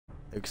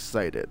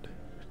excited,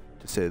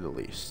 to say the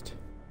least.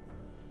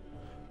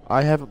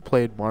 I haven't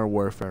played Modern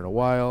Warfare in a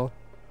while.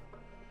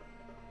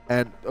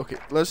 And, okay,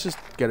 let's just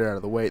get it out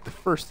of the way. The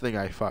first thing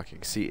I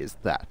fucking see is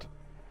that.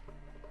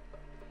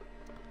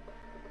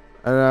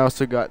 And I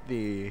also got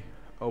the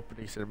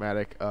opening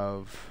cinematic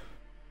of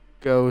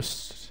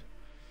Ghost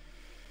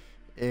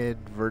in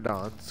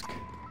Verdansk.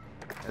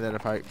 And then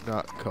if I,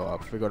 not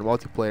co-op, if we go to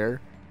multiplayer,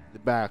 the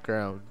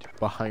background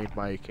behind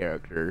my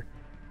character,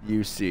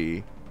 you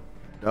see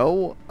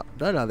none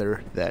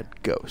other than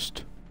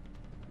Ghost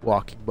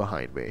walking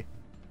behind me,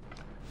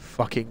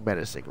 fucking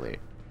menacingly.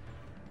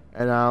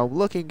 And I'm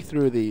looking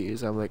through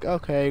these, I'm like,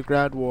 okay,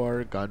 ground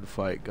war,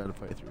 gunfight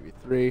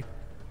 3v3,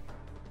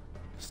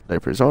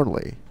 snipers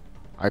only.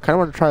 I kind of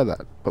want to try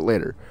that, but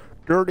later.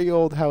 Dirty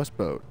old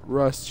houseboat,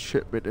 rust,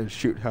 shipment, and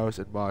shoot house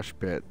and mosh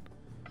pit.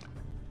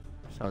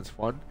 Sounds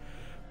fun.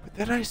 But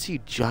then I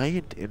see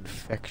giant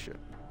infection.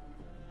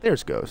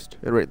 There's Ghost,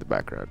 and right in the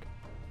background.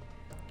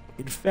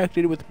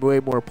 Infected with way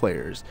more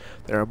players.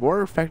 They are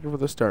more effective from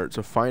the start,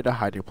 so find a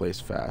hiding place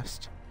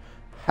fast.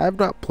 Have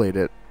not played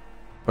it,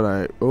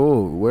 but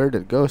where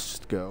did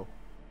Ghost go?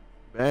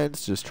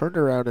 Man's just turned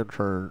around and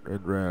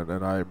ran,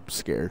 and I'm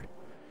scared.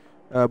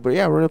 But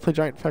yeah, we're gonna play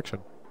Giant Infection.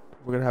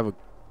 We're gonna have a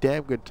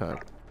damn good time.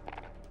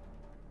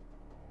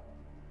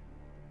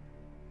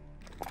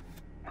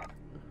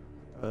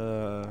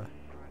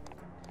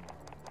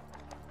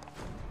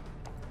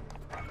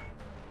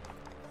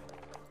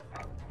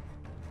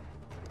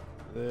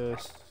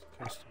 This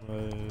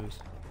customize.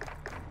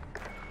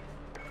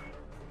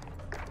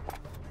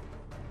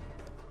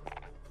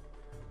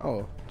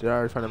 Oh, did I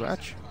already find a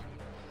match?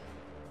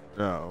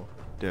 No,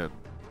 didn't.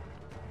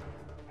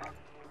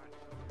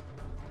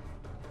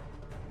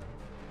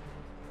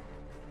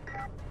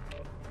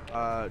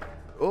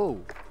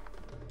 Oh.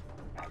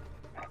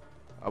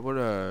 I'm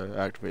gonna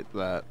activate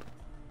that.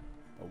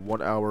 A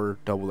 1 hour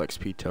double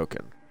XP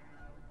token.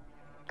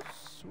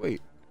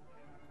 Sweet.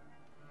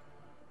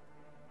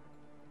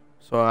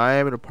 So I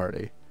am in a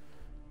party.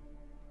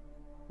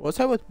 What's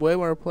that with way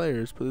more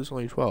players, but there's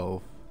only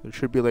 12? There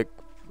should be like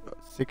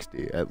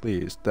 60 at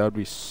least. That would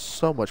be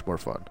so much more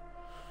fun.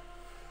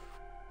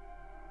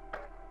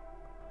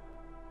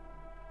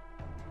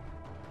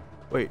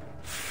 Wait,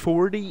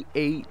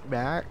 48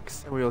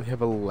 max and we only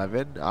have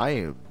 11? I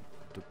am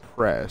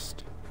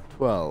depressed.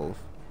 12.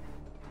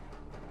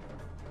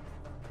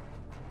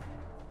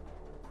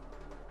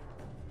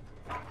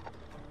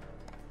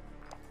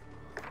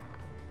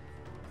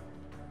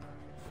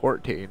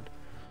 $14.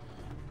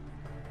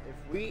 If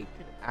we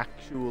can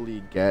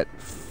actually get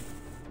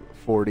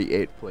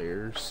 48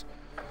 players.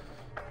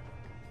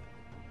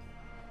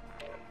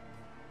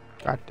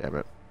 God damn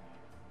it.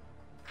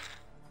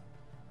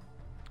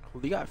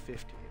 We got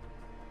 15.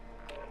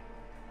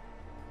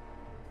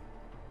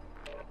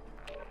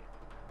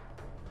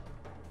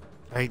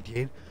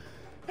 $19.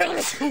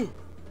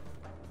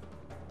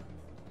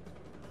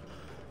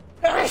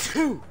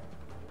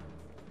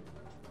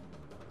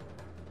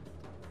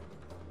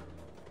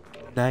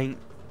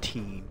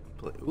 $19.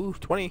 Ooh,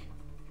 20.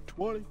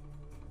 20.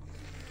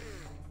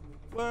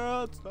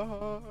 World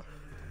Star.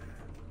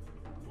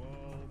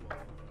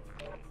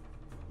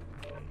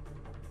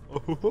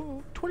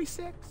 Oh,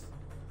 26.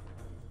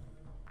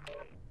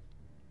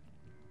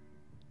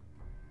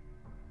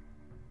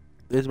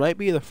 This might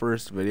be the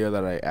first video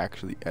that I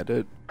actually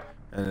edit,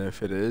 and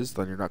if it is,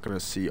 then you're not gonna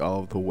see all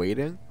of the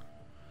waiting.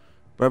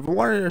 But I've been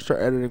wanting to start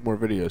editing more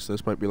videos, so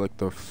this might be like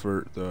the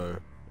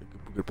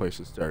good place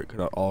to start. Cut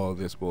out all of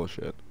this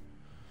bullshit.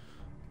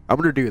 I'm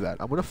gonna do that.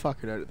 I'm gonna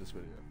fucking edit this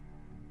video.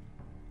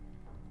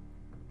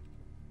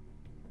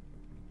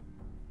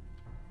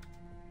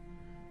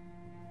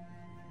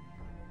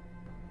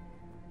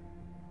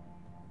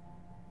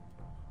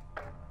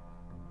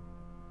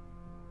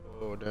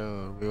 Oh,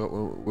 down.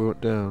 We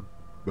went down.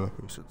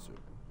 Baku Sensu.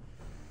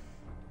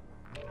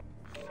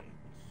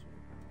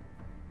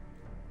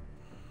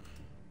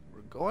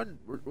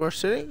 We're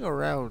sitting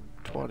around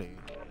 20 to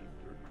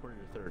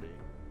 30.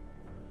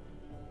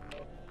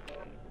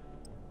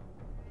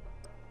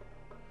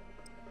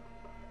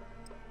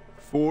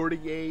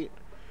 $48.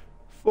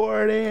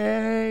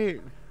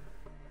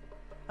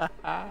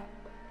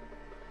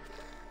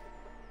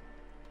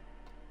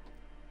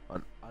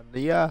 On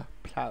Ania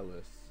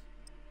Palace.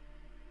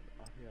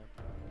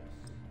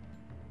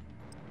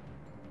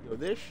 Yo,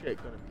 this shit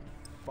gonna be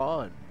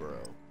fun, bro.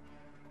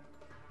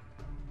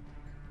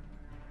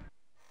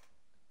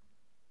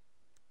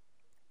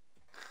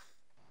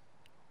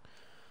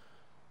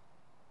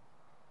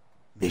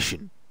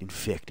 Mission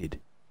infected.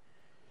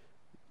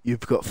 You've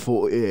got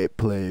 48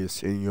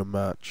 players in your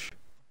match.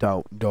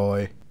 Don't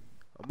die.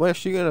 I'm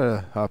actually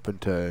gonna hop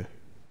into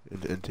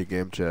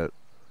game chat.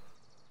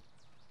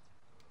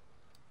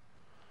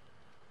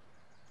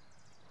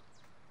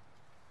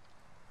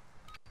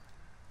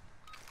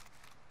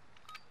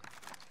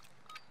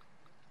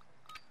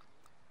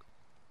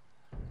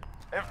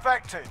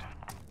 Infected.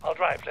 I'll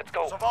drive, let's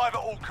go. Survive at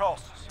all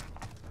costs.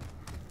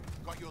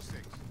 Got your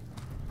six.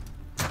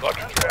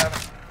 Lucky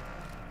Trav.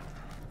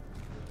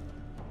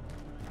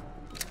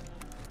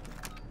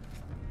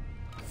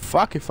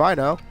 fuck if I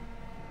know.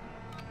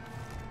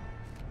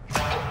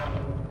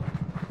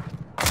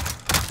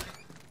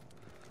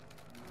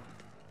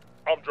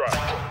 I'm driving.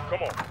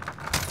 Come on.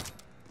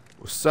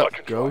 What's up,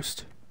 Fucking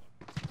Ghost?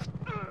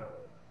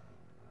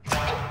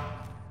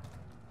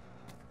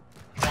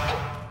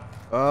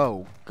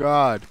 Oh,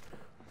 God.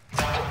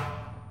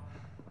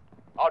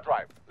 I'll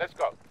drive. Let's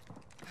go.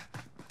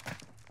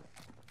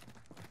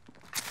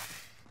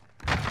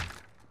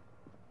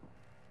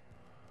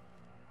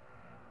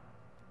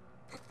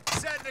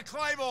 Setting the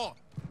claymore.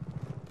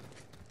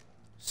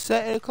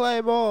 Set a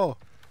claymore.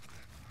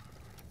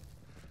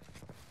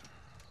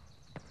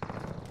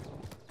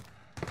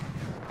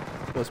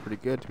 Feels pretty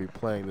good to be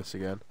playing this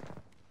again.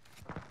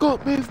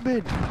 Got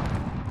movement.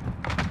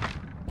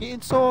 Get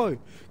inside.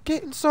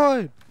 Get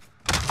inside.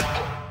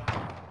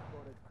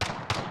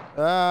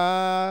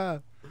 Ah.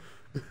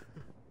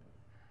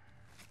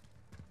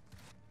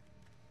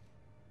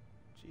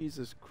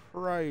 Jesus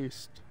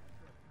Christ.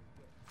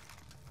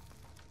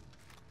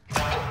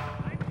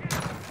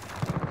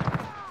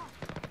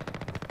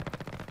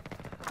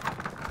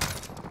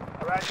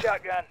 Alright,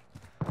 shotgun.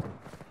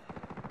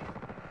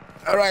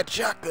 Alright,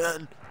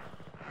 shotgun.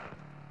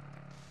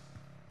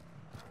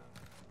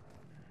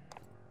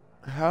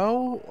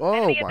 How? Oh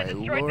Enemy at my the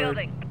destroyed lord.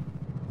 building.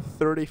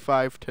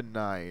 35 to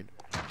 9.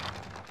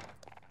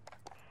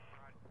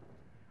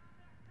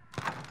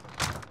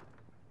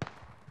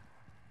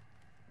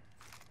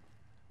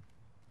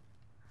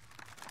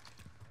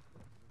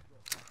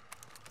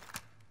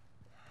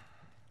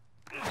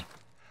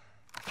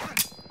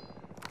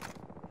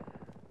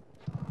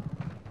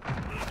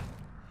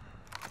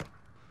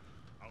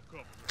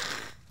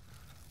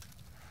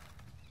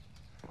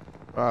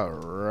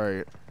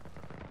 Alright.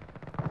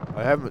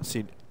 I haven't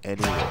seen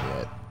anyone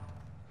yet.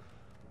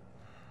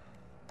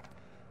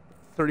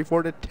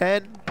 34 to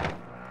 10.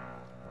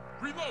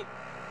 Reload.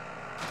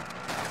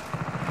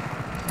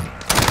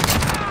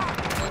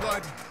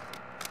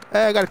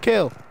 Hey, I got a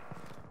kill.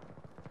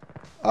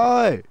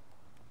 Oi!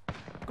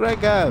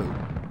 Grego!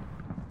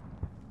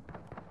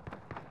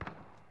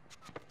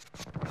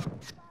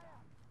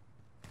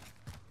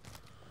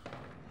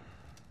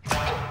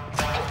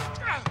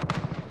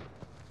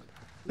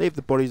 Leave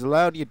the bodies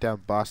alone, you damn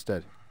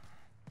bastard.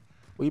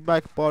 We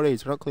make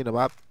bodies, we don't clean them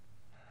up.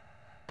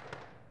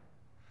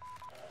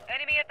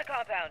 Enemy at the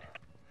compound.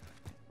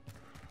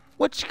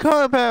 Which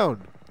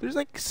compound? There's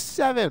like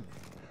 7.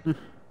 I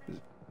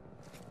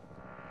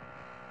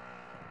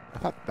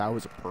thought that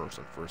was a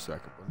person for a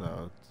second, but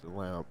no, it's a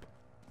lamp.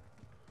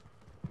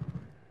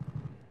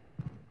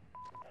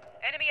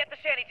 Enemy at the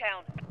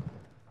shantytown.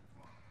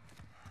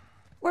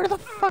 Where the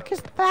fuck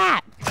is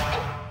that?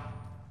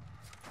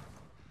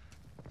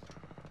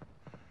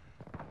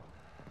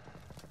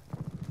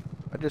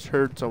 I just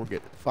heard someone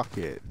get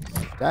fucking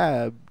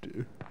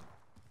stabbed.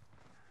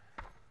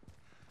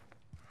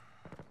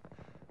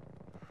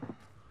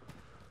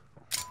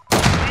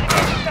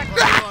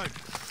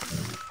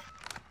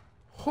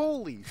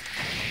 Holy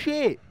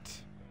shit!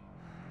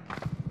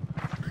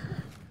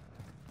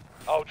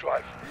 I'll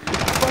drive.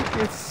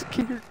 Fucking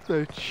scared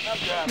the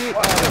shit out of me.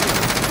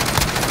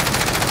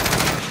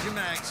 Your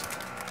mags.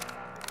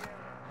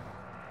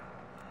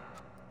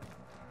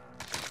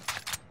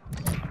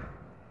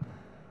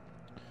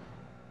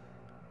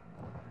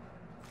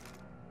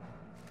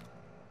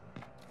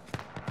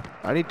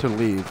 I need to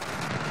leave.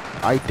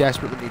 I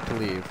desperately need to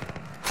leave.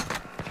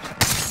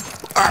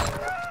 Ah!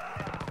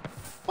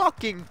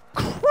 Fucking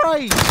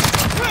Christ!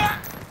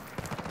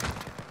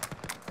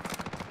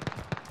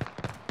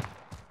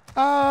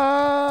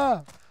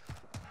 Ah!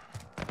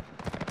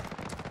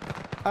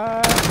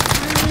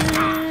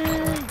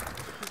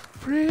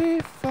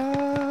 Free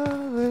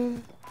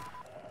falling.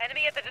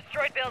 Enemy at the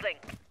destroyed building.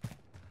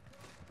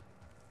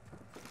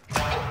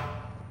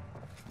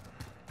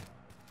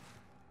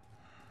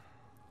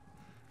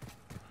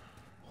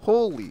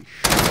 Holy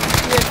shit!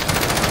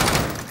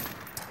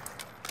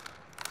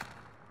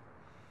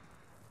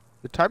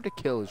 The time to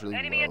kill is really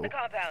Enemy at low, the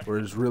compound. or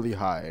is really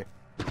high.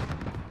 It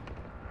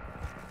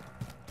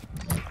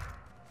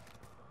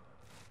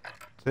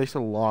takes a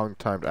long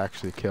time to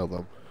actually kill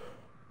them.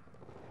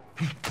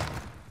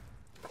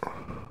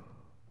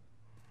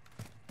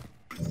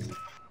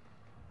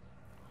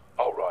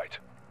 All right.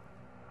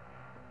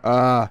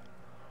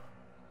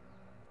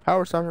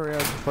 Power stopping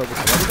around the public.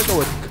 I'm gonna go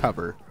with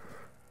cover.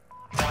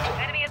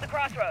 Enemy at the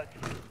crossroads.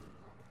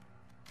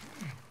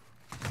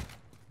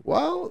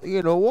 Well,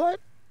 you know what?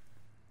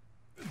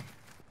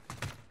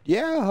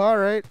 Yeah,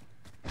 alright.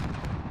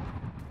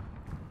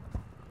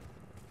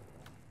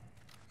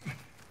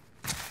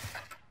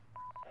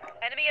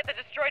 Enemy at the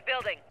destroyed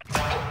building.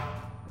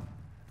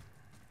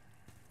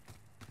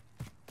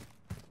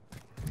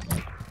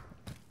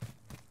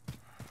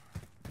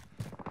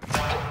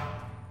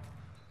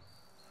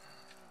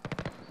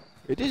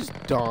 It just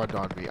dawned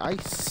on me. I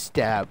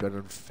stabbed an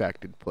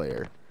infected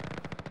player.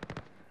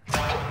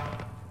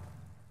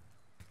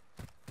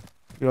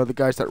 You know, the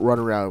guys that run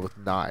around with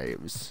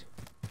knives.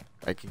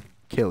 I can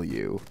kill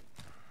you.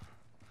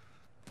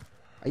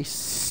 I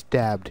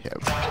stabbed him.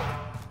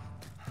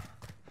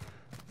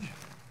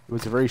 It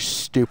was a very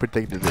stupid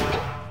thing to do.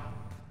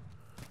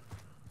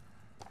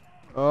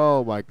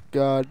 Oh my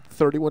god,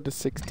 31 to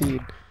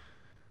 16.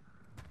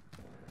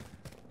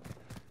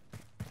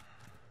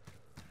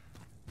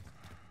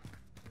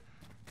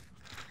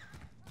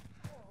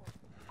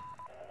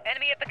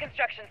 Enemy at the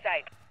construction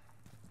site.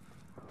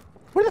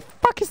 Where the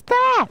fuck is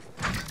that?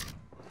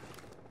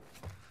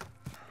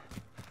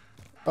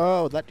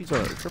 Oh, that dude's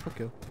a triple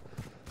kill.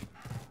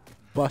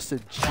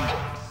 Busted cheeks.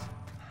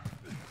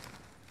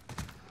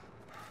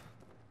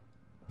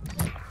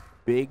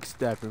 Big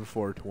step in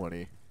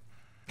 420.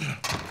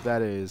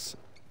 That is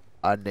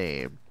a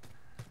name.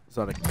 It's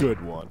not a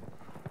good one,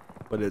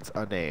 but it's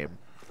a name.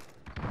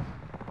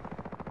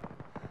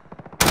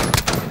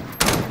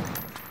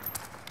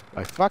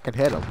 I fucking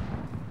hit him.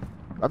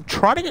 I'm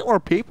trying to get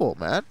more people,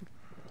 man.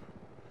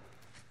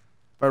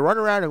 If I run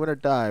around, I'm gonna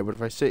die, but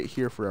if I sit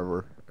here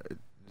forever,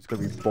 it's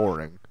gonna be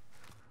boring.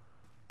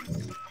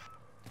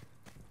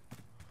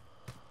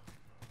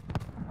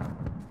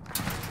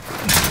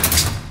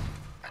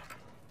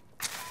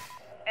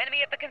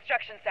 Enemy at the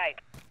construction site.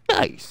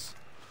 Nice.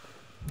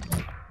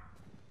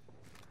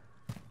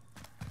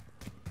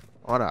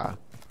 On a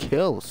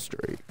kill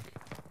streak.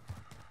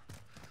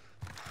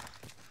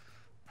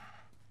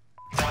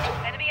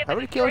 Enemy at the How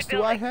many destroyed kills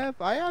do I building.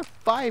 have? I have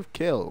 5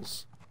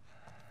 kills.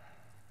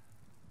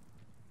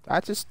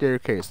 That's a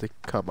staircase to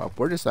come up.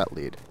 Where does that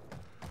lead?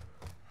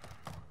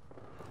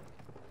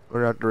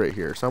 We're under right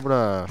here. So I'm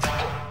gonna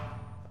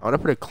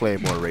put a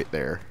claymore right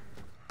there.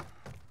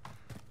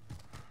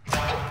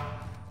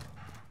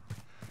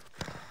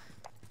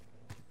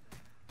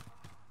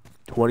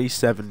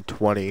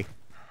 $27.20.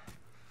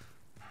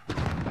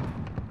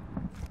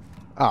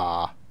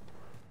 Ah.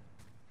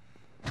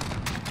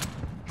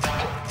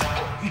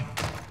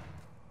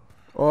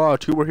 Oh,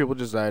 2 more people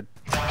just died.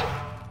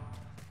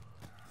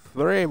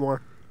 3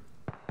 more.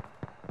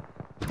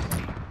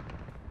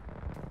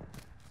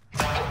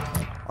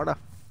 On a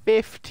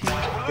 15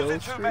 kill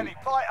streak.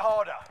 Fight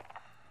harder.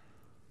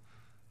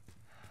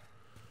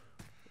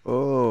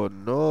 Oh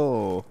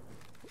no.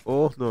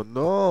 Oh no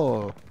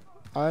no.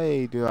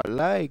 I do not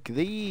like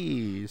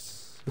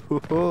these.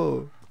 What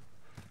the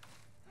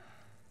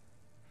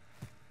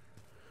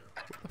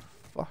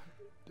fuck?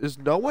 Does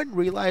no one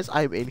realize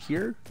I'm in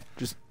here?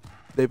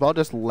 They've all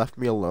just left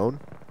me alone.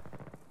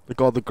 Like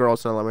all the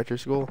girls in elementary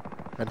school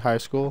and high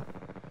school.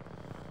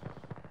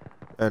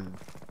 And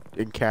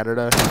in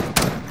Canada.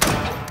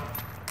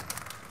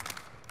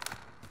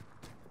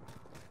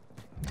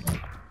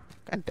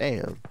 God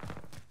damn.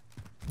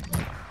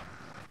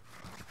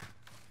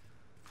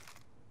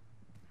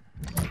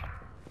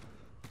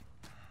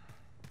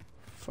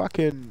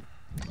 Fucking.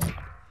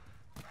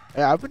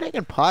 Yeah, I've been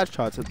taking pod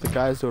shots at the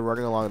guys who are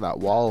running along that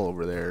wall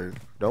over there.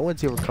 No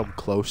one's even come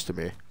close to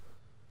me.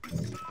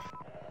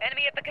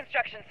 Enemy at the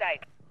construction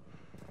site.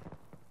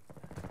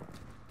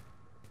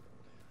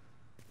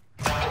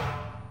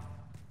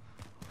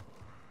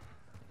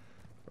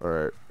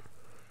 Alright.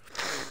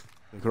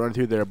 I can run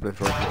through there, but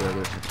if I run through there,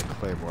 there's just a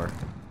claymore.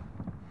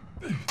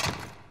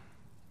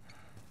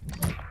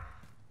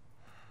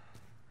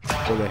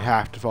 So they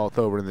have to vault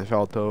over, and they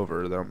vault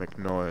over, they'll make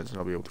noise, and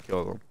I'll be able to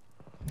kill them.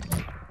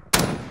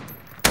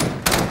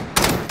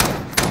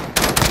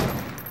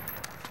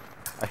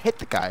 I hit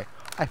the guy.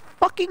 I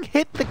fucking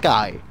hit the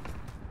guy.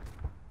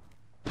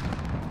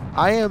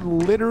 I am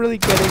literally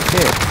getting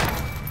hit.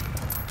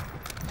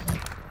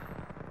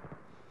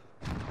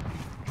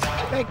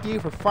 Thank you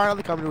for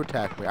finally coming to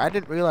attack me. I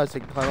didn't realize they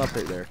could climb up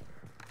right there.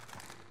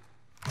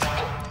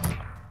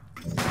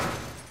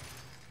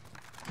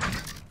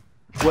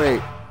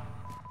 Wait.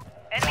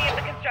 Enemy at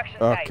the construction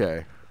site.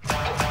 Okay.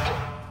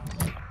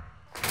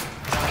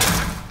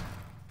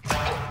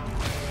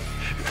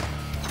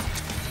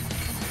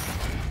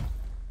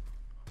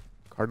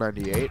 Car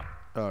 98?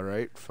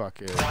 Alright,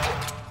 fuck it.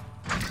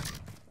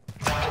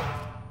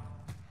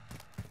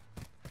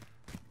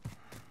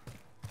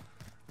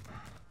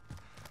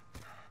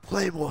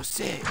 Claymore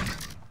sick.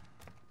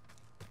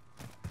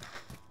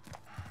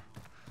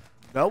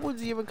 No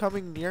one's even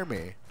coming near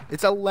me.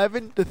 It's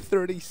 11 to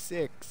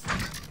 36.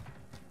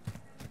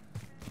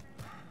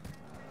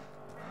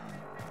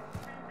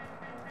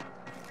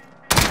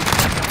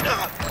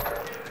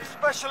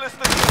 Specialist.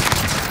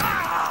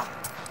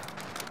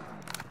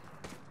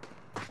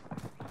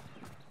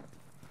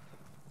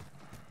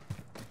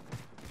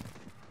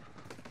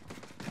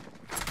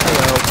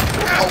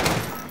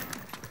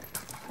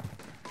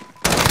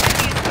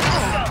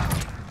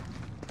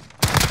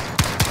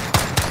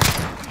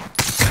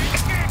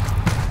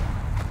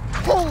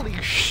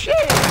 Holy shit!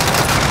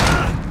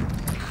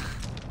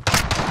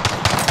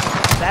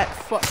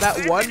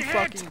 That one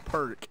fucking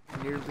perk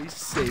nearly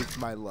saved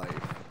my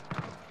life.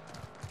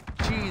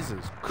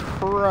 Jesus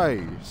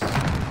Christ.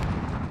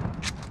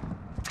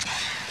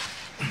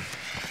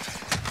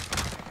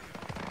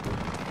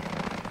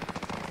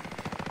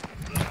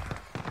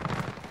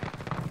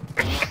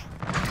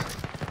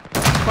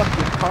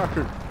 Fucking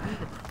heart.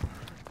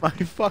 My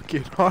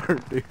fucking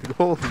heart, dude.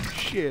 Holy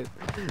shit.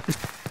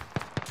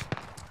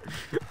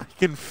 I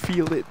can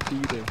feel it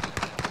beating.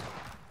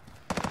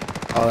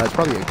 Oh, that's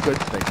probably a good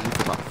thing.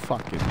 He's not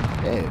fucking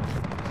dead.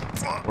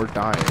 We're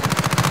dying.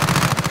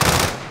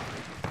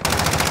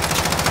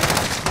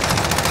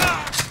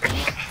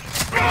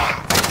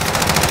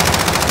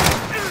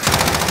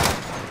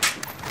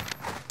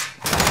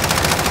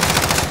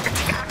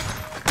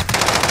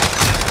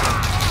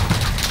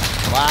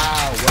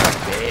 Wow, what a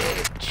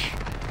bitch.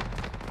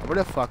 I'm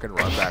gonna fucking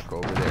run back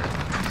over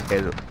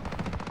there.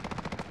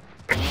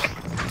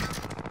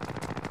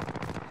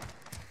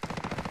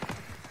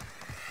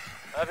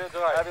 And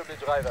I will be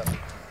driver.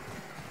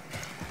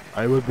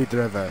 I will be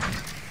driver.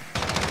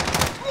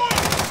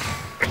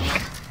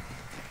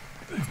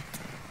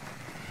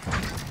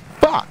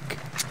 Fuck!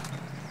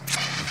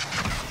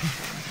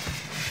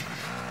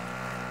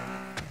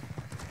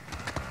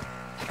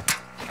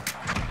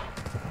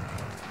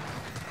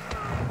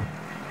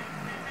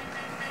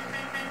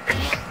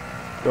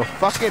 Yo,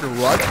 fucking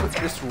run,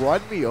 just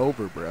run me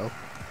over, bro.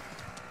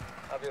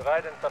 I will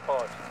ride and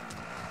support.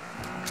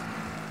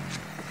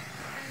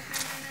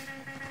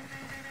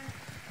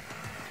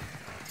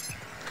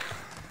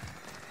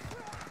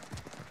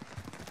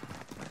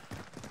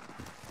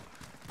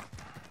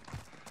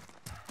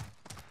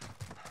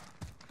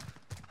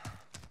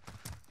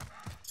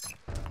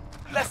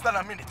 Less than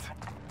a minute.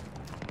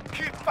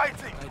 Keep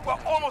fighting. We're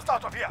almost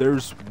out of here.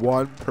 There's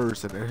one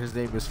person, and his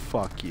name is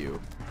Fuck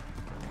You.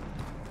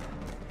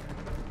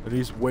 And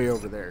he's way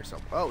over there. So,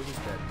 oh, he's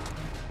dead.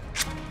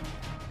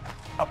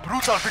 A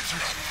brutal victory.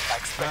 I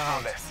expect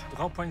no less.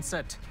 Draw point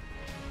set.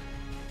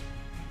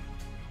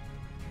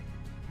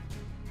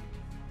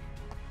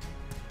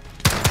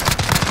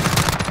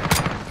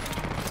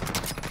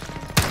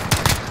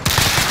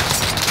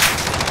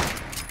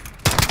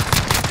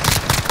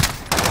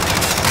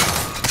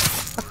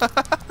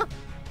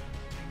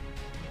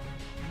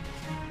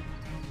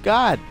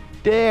 God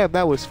damn,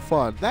 that was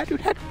fun. That dude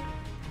had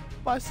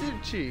busted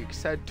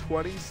cheeks, had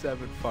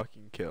 27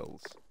 fucking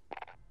kills.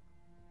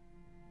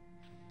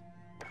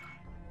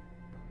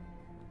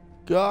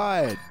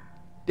 God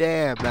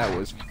damn, that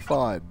was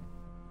fun.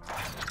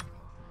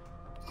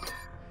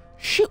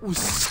 Shit was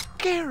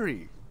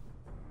scary.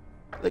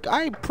 Like,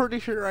 I'm pretty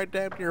sure I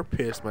damn near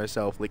pissed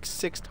myself like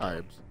 6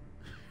 times.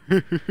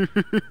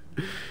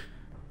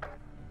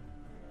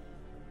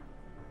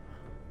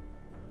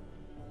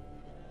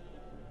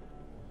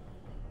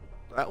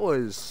 That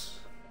was...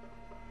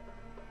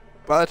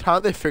 By the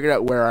time they figured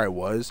out where I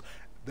was,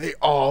 they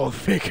all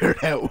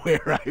figured out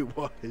where I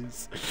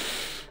was.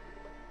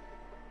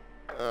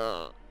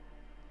 That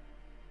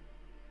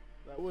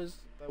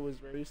was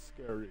very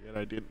scary, and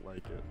I didn't like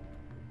it.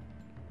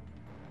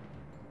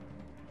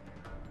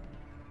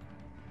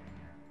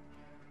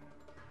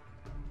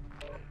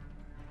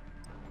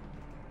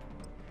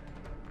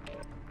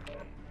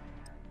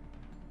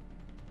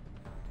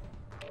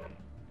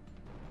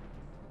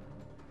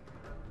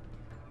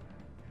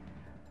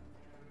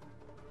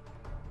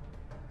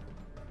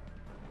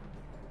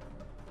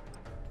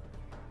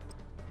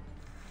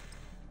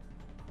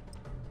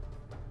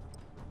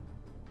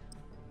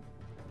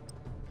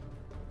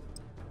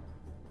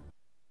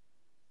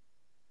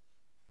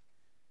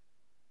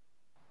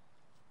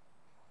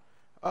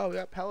 Oh, we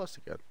got Palace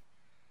again.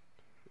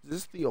 Is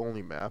this the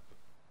only map?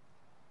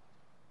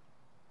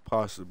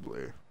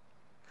 Possibly.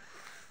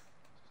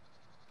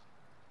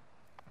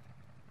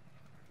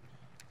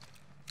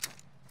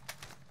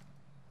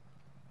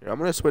 Yeah, I'm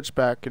gonna switch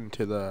back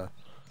into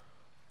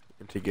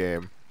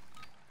game.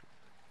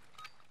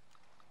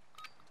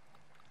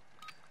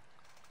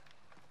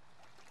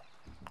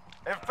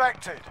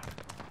 Infected.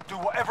 Do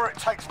whatever it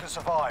takes to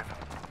survive.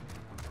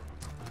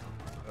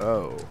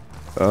 Oh.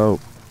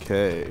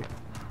 Okay.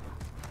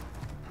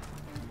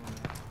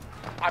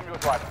 I'm your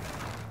driver.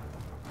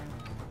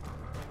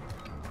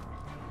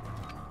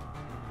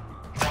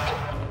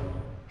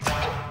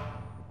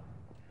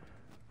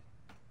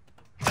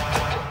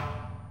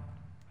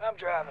 I'm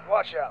driving.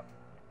 Watch out.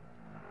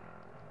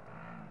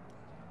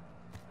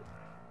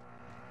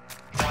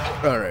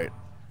 Alright.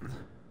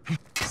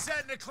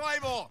 Setting the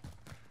Claymore.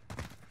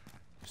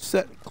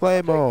 Set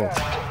Claymore.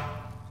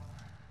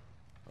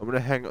 I'm gonna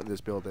hang out in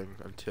this building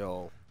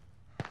until...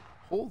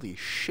 Holy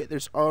shit,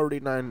 there's already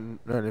 9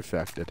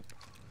 infected.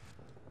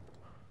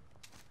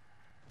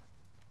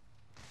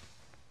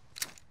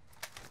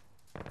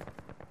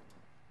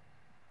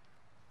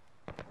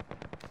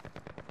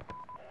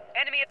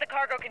 Enemy at the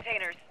cargo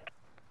containers.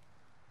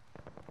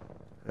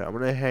 Yeah, I'm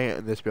gonna hang out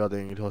in this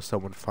building until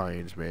someone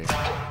finds me.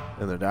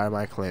 And then die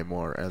my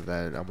Claymore, and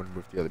then I'm gonna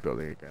move to the other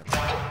building again.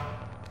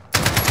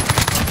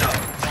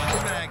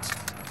 Thanks.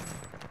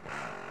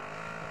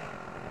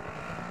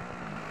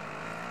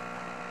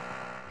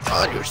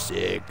 On your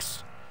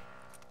 6.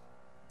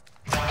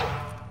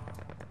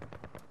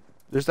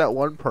 There's that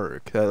one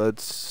perk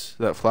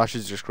that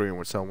flashes your screen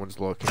when someone's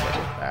looking at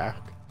your back.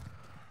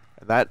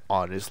 And that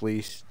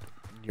honestly,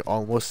 you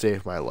almost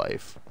saved my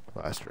life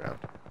last round.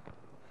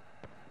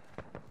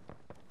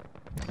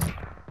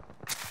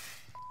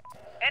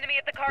 Enemy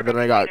at the cargo And then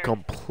I got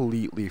containers.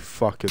 completely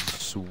fucking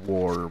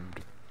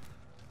swarmed.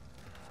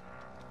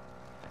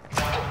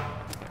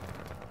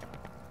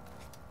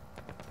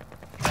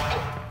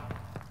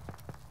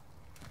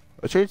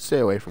 I should stay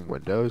away from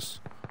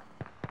windows.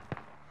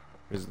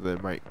 Because they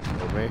might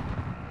kill me.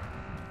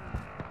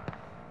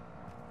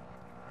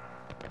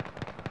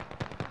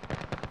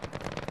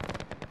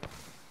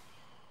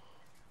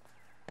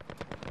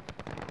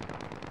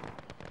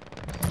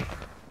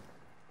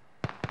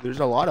 There's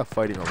a lot of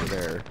fighting over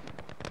there.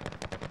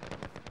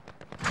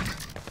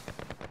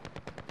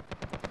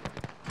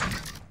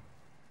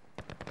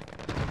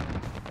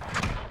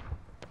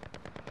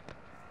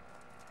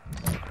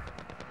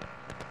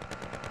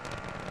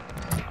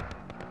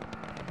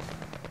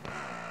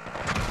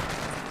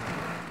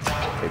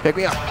 Hey, pick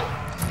me up.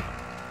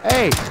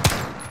 Hey!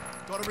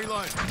 Gotta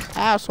reload.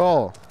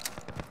 Asshole!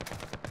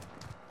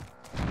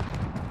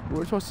 You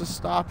were supposed to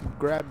stop and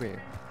grab me.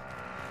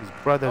 These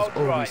brothers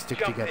always stick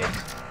together.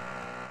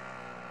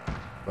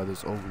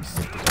 Brothers always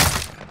stick together.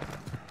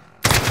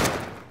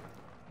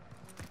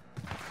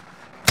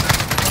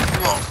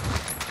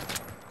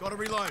 Gotta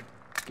reload.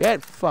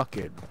 Get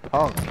fucking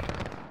punk.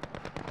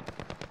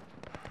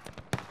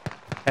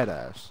 Head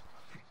ass.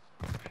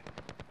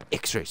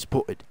 X-ray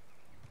spotted.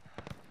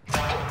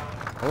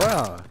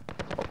 Well,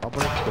 I'm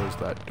gonna close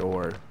that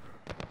door.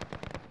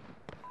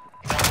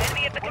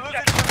 Enemy at the We're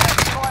losing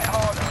construction. quite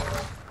hard.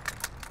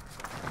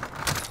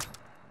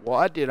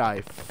 What did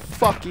I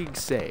fucking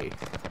say?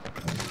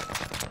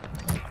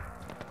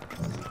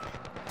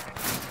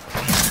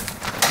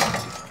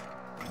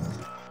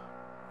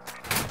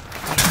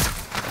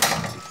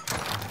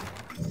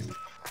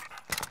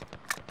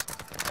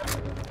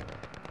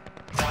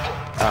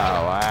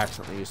 Oh, I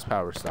accidentally used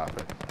power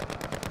stopping.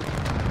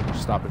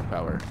 Stopping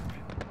power.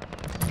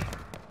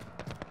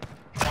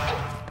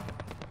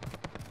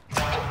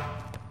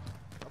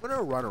 I'm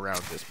gonna run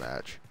around this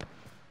match.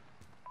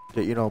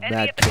 Get, you know, Enemy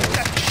mad at the kills.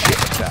 construction Shit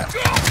attack.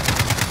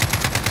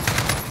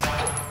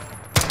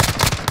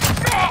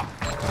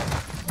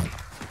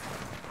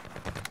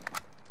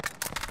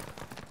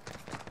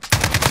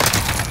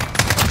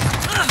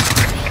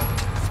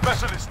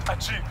 Specialist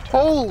achieved.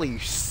 Holy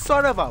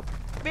son of a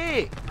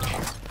bitch!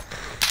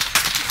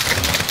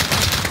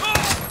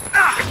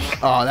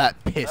 Oh,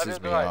 that pisses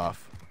me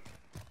off.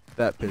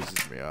 That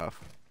pisses me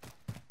off.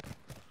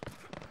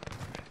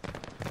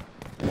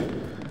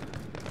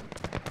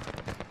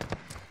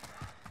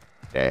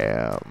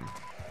 Damn.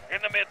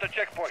 Enemy at the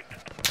checkpoint.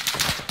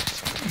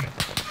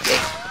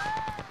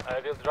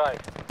 I will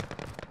drive.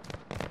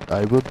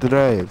 I will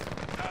drive.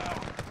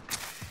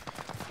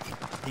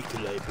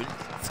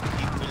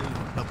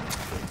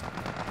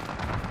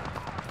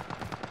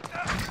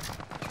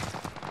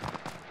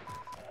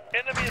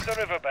 Enemy at the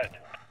riverbed.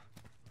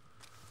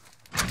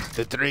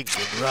 The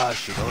drinking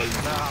rush and all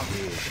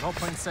All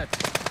point set.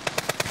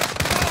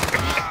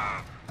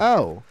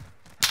 Oh.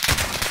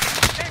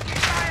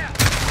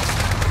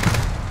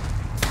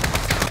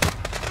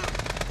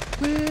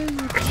 Will you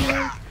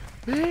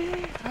take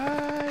me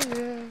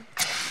higher?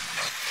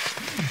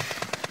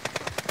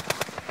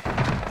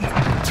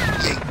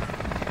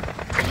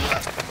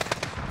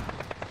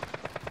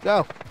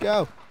 Go,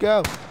 go,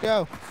 go,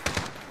 go.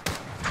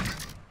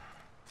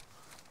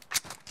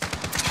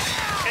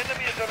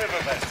 Enemy at the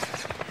riverbed.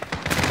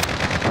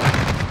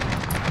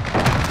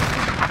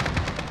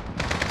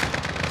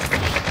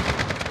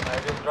 I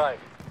will drive.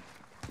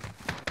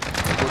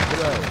 Good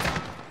drive.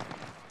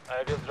 I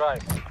will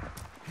drive.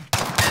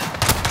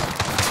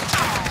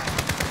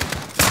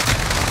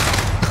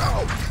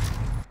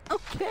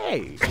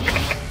 Okay.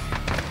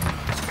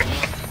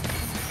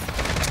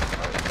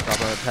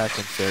 Stop on attack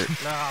insert.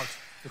 Clear out.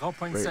 The whole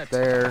point Right set.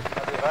 there. I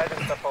will ride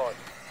and support.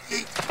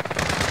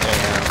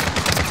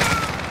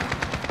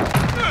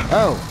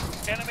 Oh.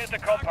 Enemy at the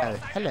compound.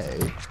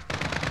 Hello.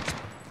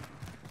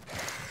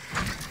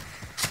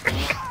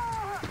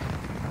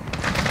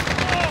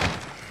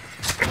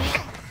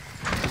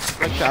 It's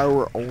like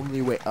our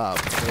only way up.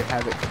 They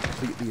have it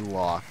completely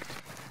locked.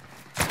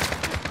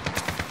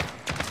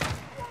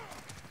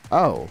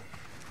 Oh.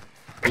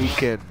 We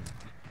can...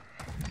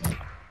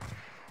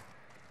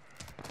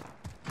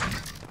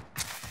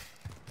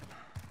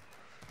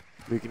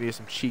 We can do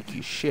some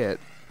cheeky shit.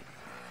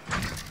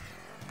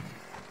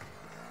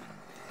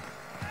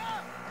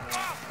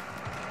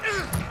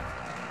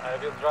 I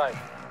will drive.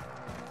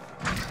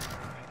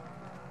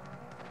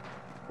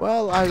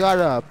 Well, I got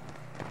up.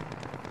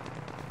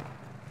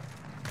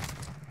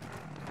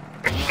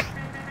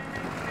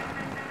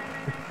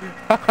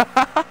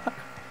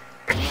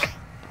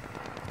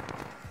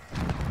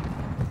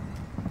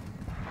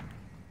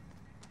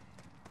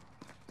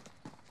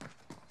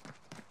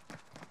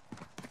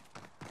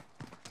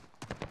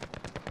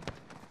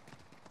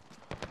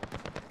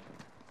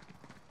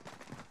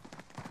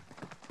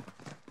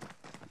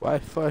 Why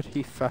fought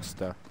he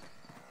faster?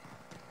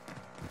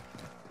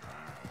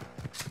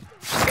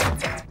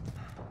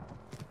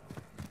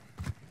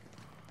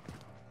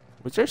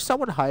 Was there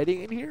someone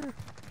hiding in here?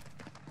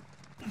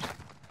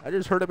 I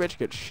just heard a bitch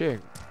get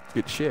shinked.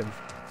 Get shivved.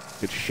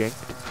 Get shanked.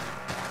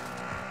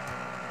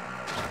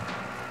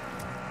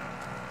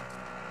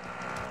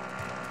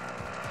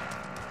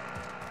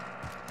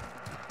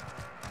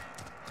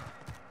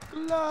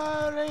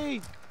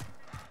 Glory!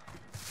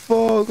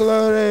 no,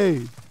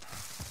 Clooney!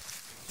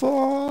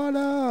 For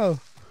no!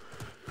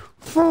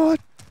 For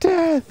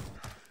death!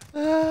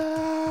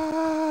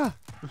 Ah!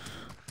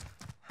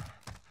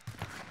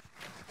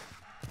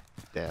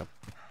 Damn.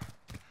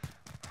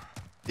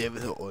 Never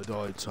thought I'd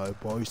died side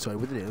by side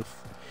with an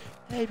elf.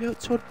 Maybe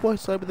out side by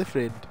side with a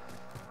friend.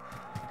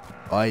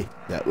 Aye,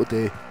 that will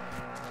do.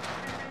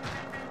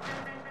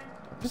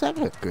 I'm just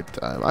having a good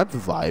time. I'm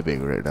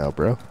vibing right now,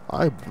 bro.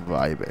 I'm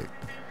vibing.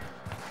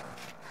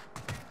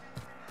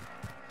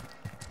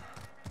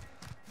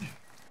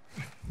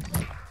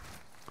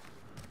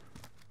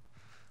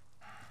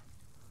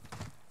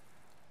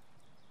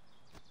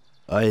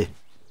 Aye,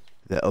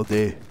 that'll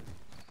do.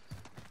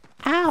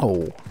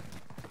 Ow!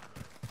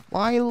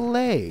 My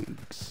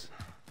legs.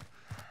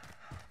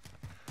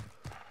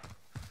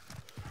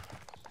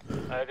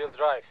 I will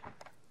drive.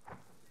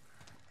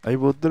 I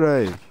will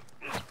drive.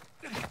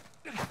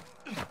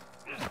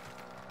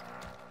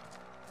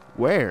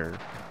 Where?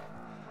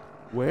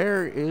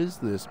 Where is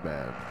this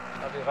man?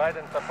 I will ride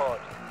and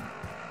support.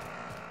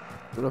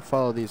 I'm gonna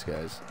follow these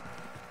guys.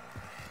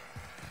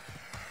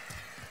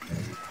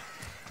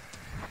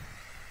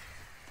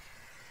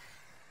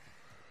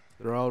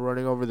 They're all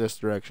running over this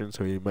direction,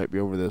 so he might be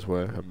over this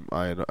way.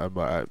 I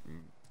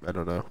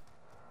don't know.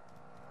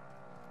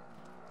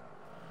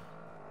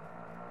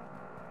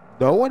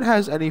 No one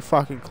has any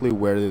fucking clue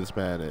where this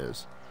man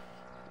is.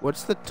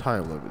 What's the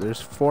time limit?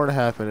 There's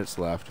 4.5 minutes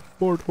left.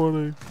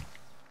 4:20.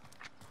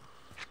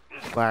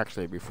 Well,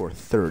 actually, it'd be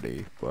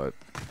 4:30, but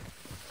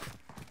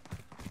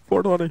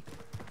 4:20.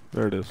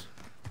 There it is.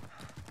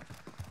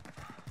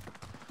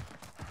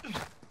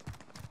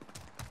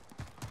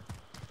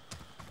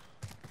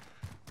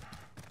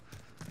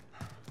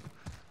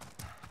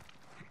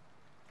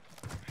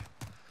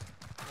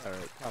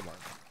 Alright, come on.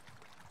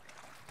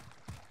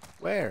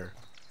 Where?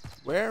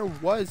 Where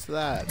was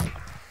that?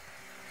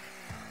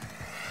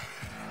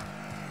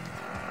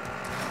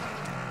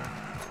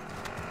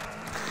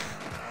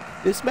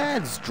 This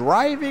man's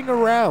driving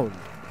around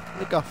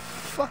like a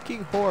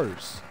fucking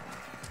horse.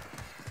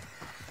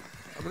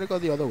 I'm gonna go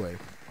the other way.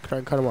 Try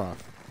and cut him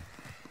off.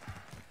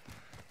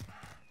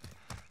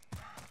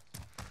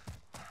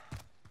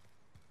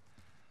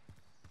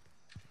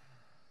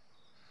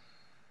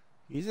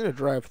 He's gonna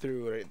drive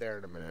through right there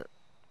in a minute.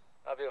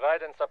 I will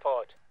ride and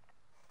support.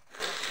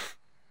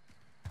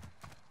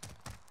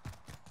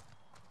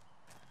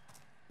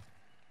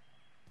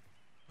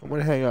 I'm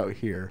gonna hang out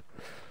here.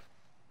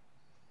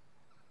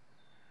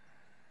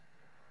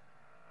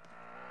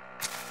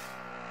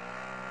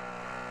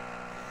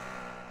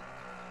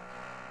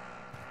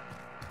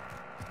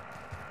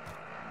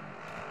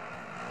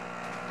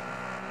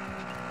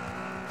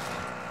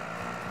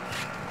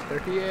 There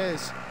he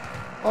is.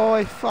 Oh,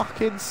 I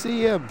fucking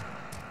see him.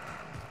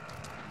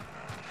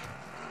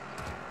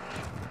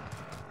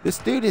 This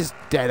dude is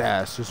dead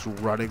ass just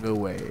running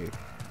away.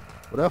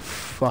 What a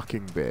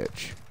fucking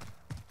bitch.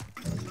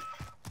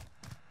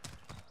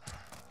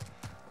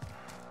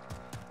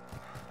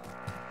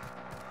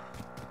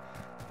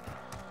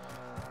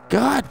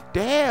 God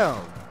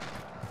damn!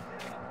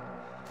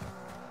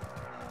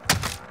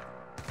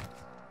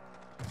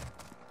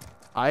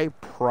 I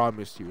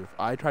promise you, if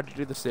I tried to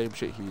do the same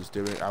shit he's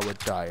doing, I would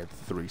die in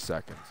 3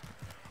 seconds.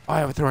 Oh, I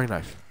have a throwing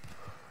knife.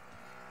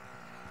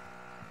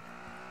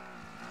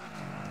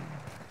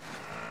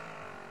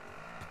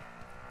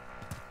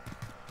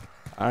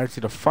 I just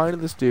need to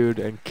find this dude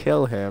and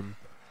kill him.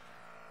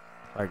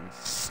 I can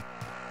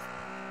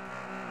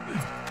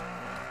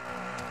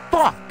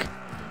fuck!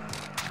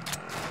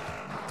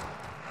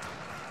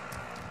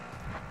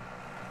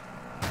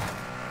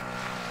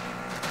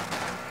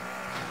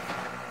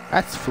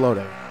 That's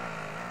floating.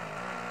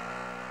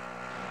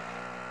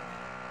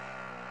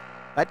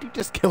 That dude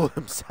just killed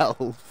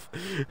himself.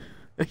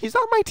 He's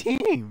on my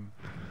team.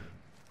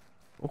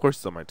 Of course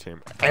he's on my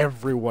team.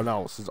 Everyone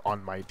else is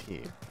on my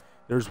team.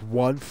 There's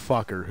one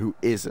fucker who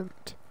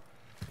isn't.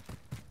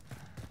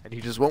 And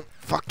he just won't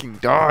fucking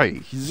die.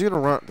 He's gonna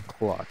run the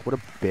clock. What a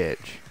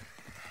bitch.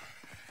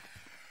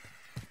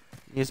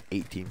 He has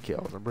 18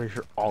 kills. I'm pretty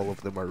sure all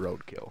of them are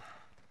roadkill.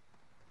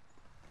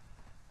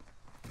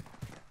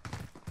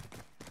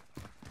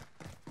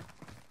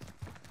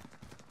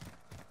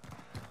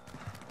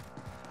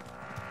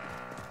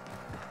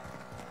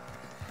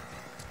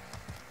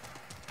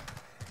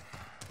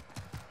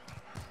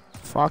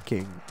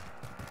 Fucking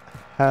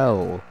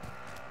hell.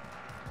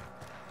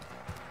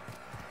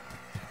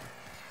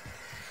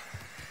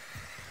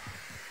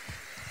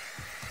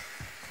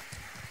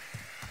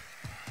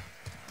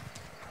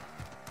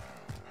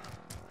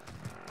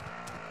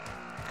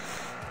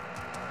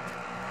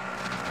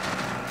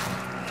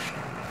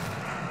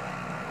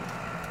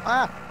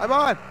 Ah, I'm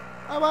on!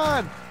 I'm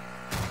on!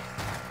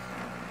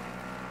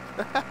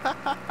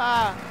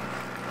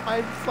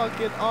 I'm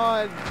fucking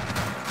on!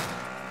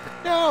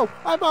 No!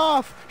 I'm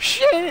off!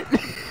 Shit!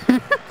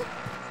 Put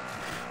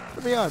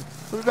me on.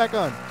 Put me back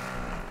on.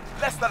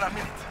 Less than a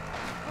minute.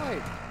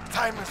 Right.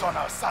 Time is on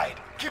our side.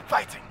 Keep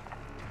fighting.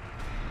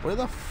 Where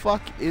the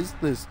fuck is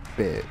this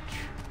bitch?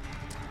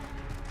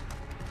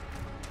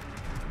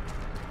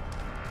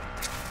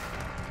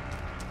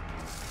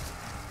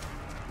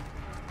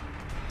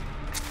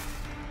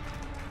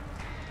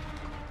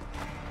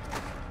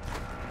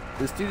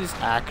 This dude is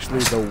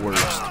actually the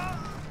worst.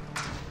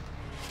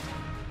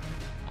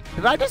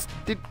 Did I just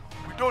did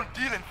We don't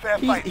deal in fair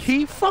fights.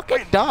 he fucking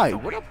Win, died? so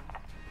What a win.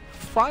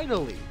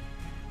 finally.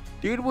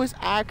 Dude was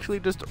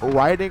actually just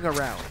riding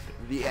around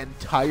the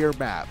entire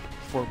map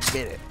for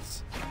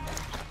minutes.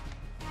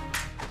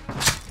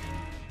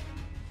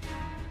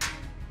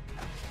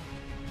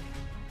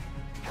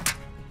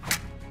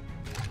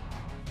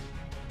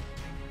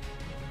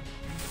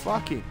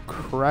 Fucking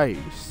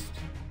Christ.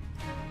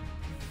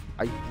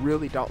 I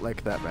really don't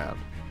like that man.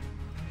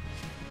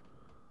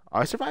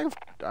 I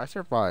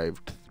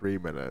survived 3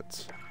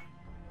 minutes.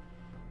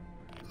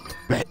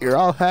 Bet you're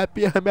all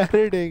happy I'm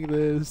editing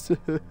this.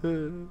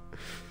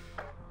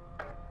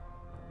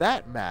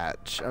 That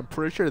match, I'm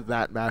pretty sure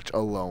that match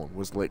alone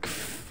was like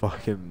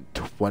fucking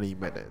 20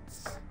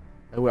 minutes.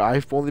 And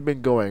I've only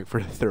been going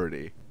for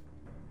 30.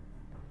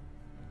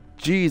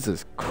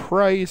 Jesus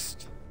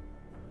Christ.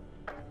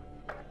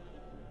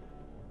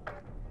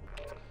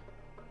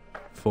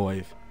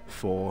 5,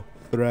 4,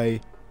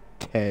 3,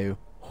 2,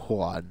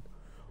 1.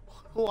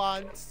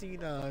 Juan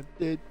Cena.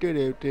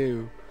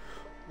 Do.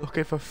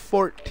 Looking for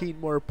 14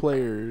 more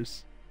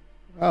players.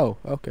 Oh,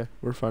 okay.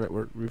 We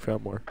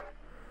found more.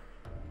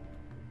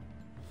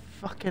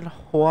 Fucking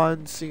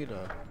Juan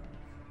Cena.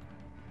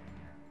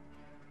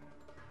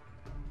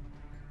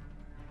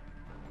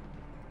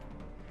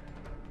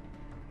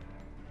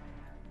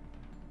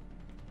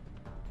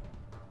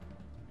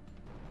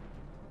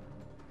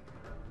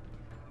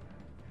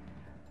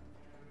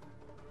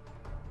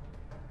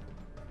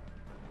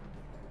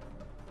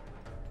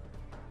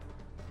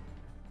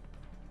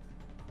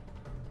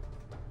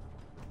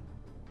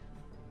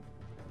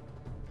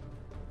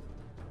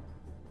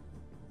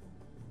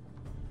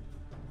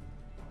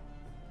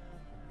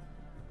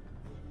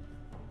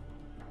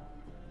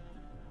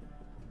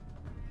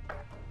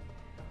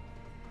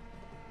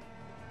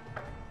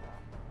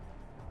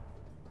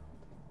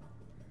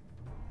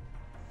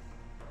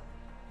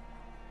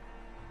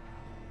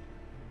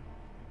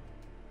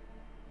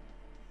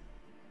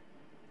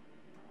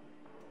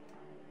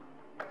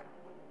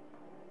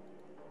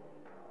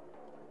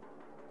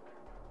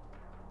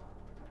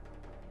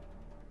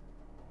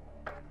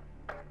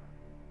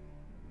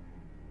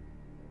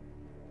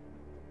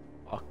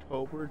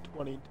 October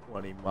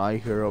 2020, My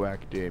Hero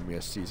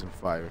Academia Season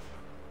 5.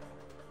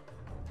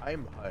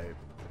 I'm hyped.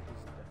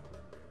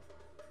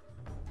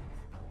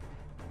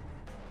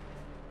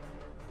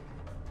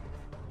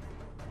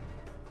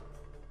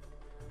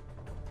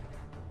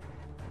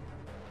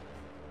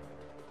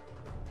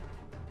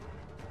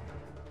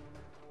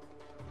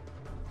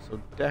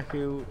 So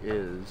Deku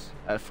is,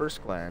 at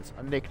first glance,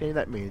 a nickname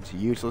that means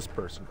useless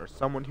person or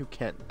someone who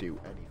can't do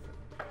anything.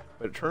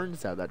 But it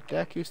turns out that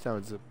Deku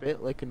sounds a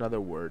bit like another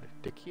word,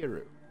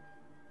 Dekiru.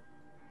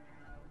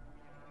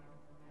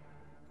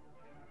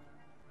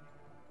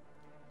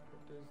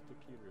 What does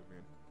Dekiru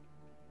mean?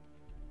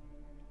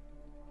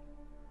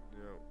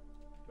 No.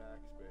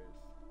 Backspace.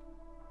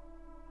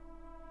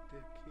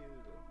 Dekiru.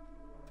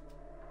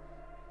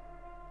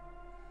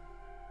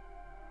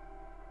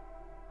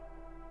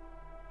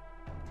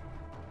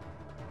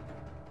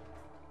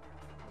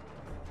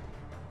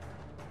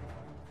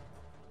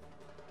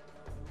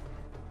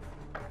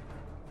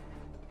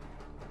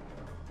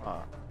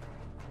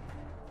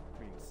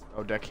 Means,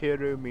 oh,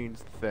 Dekiru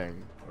means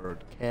thing, or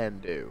can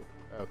do.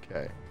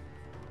 Okay.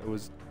 It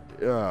was,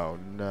 oh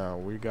no,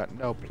 we got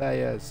no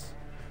players.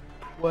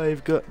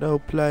 We've got no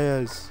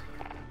players.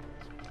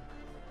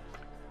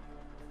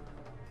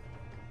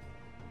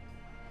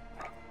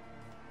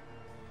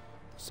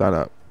 Sign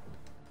up.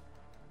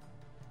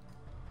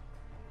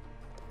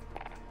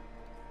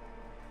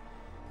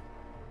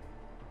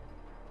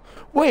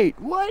 Wait,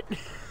 what?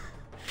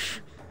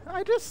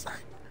 I just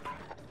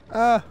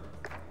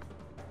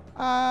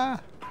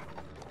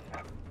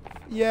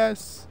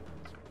yes.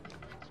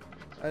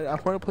 I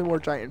want to play more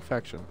Giant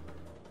Infection.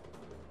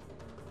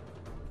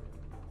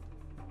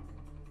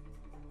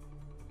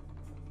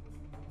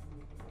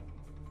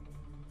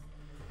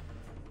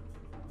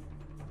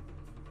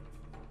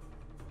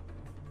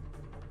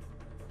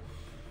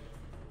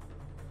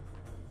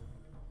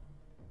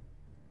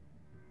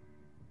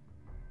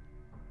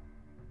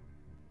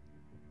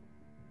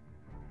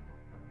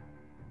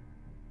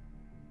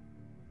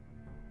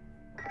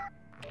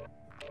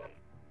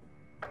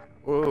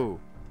 Whoa.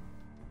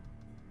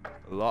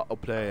 A lot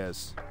of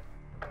players.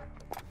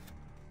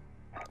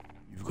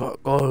 You've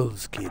got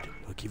goals, kid.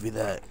 I'll give you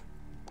that.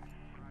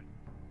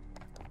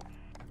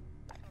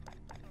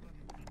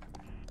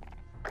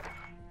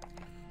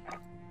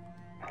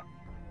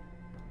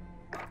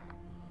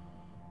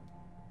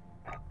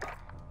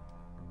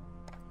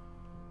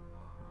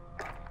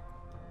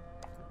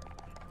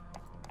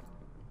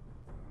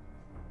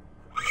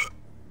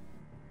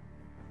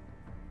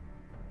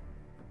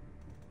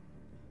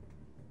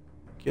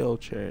 Kill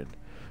chain.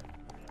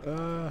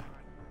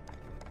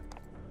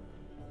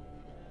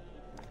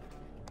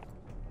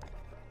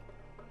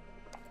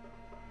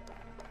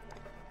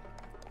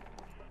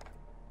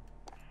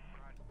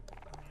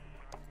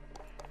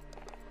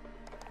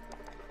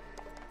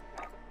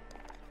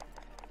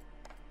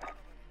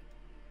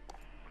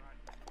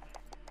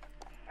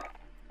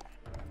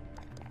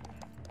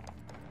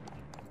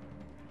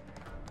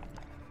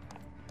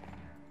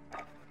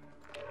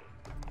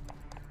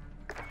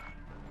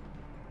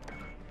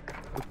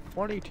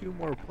 22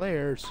 more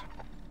players.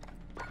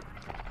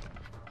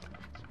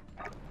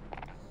 Can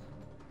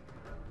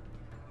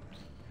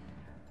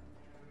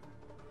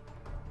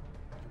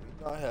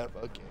we not have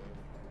a game?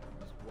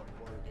 Just one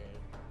more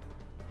game.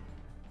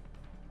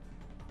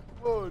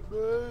 Come on,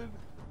 man.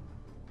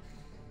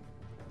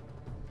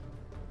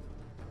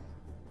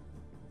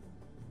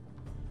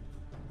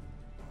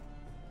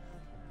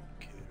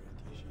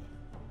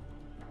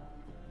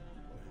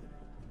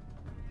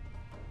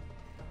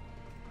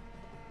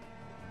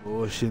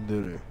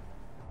 Boşindir.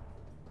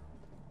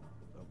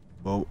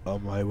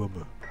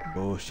 Amayvamı.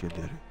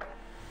 Boşindir.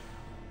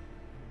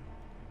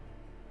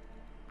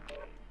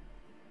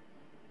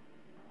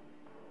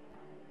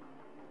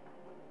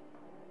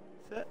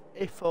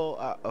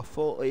 A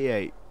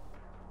 48.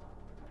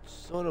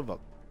 Son of a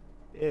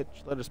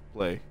bitch. Let us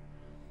play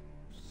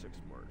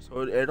 6 more.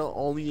 So it'll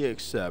only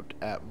accept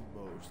at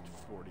most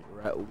 40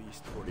 or at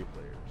least 40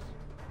 players.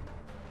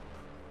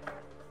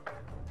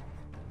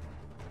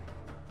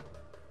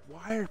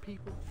 Why are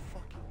people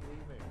fucking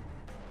leaving?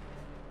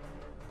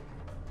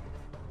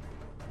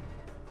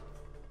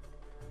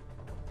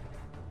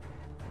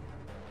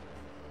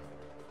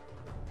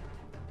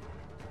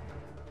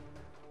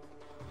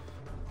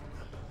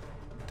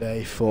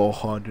 Day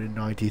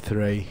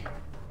 493.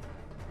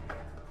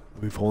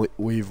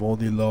 We've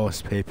only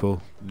lost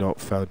people, not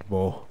found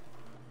more.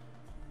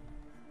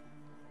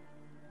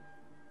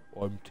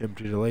 I'm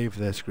tempted to leave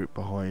this group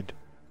behind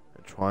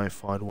and try and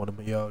find one of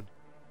my own.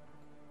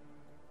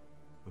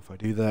 If I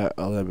do that,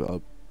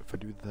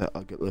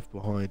 I'll get left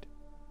behind.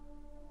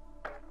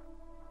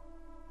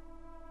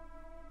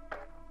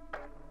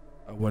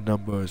 Our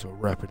numbers are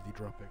rapidly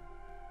dropping.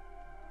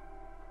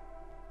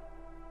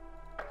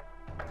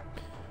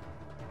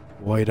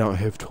 We don't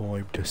have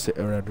time to sit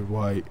around and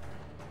wait.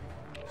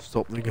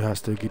 Something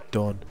has to get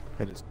done,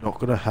 and it's not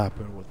gonna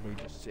happen with me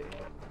just sitting.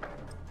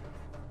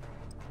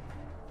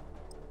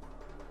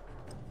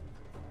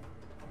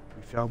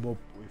 We found more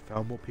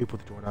people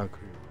to join our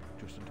crew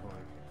just in time.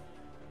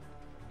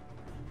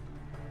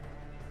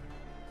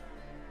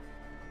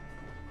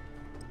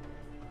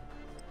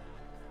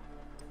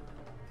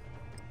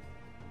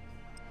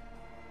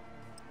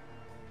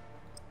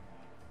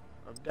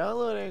 I'm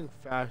downloading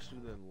Faster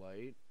Than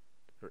Light,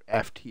 or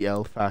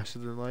FTL Faster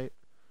Than Light.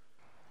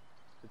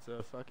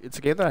 It's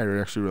a game that I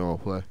actually really want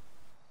to play.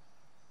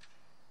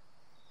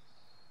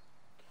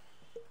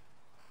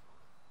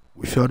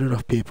 We found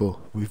enough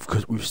people. We've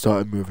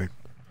started moving,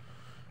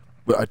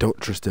 but I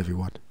don't trust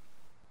everyone.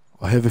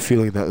 I have a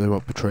feeling that they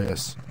won't betray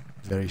us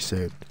very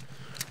soon.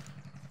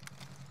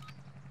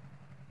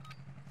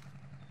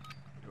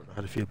 I don't know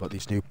how to feel about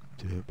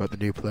the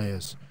new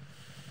players.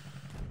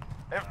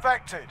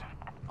 Infected.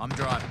 I'm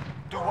driving.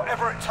 Do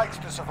whatever it takes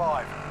to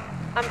survive.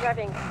 I'm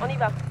driving. On y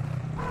va.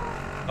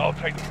 I'll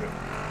take the wheel.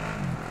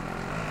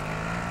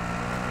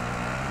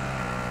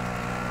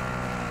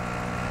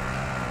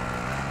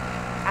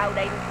 Out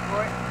aid and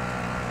support.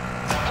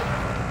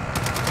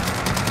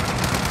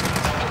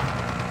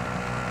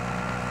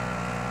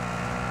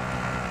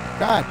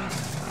 God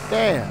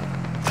damn.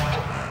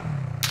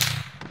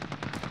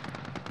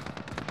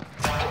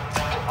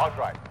 I'll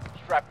drive.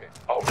 Strap in.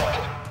 All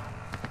right.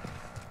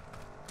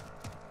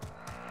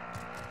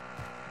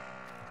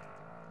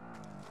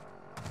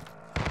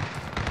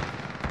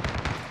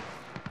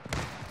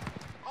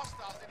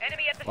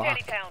 Enemy at the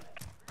shanty town.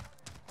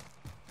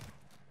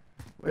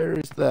 Where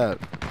is that?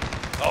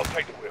 I'll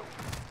take the wheel.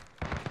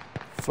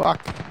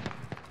 Fuck.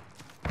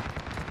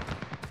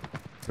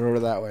 They're over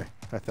that way,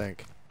 I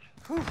think.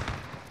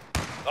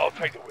 I'll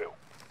take the wheel.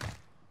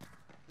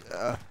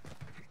 Yeah.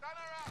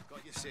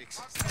 Got your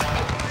 6.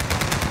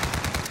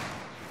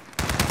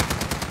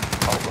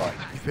 All right.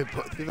 You've been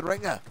put through the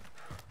ringer.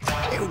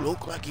 You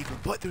look like you've been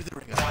put through the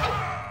ringer.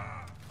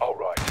 All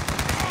right.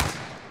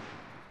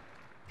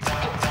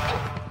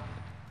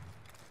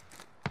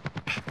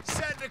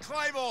 Set the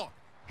claymore.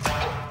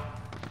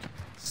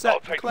 Set I'll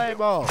the take the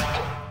claymore.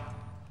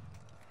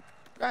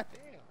 God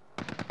damn.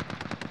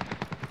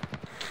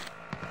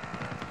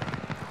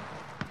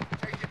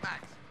 Change it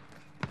back.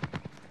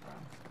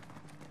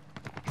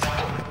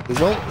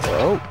 There's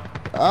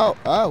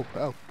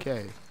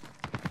okay.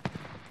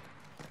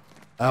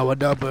 Our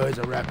numbers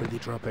are rapidly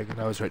dropping, and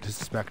I was right to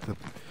suspect them.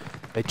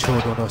 They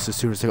chilled on us as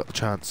soon as they got the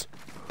chance.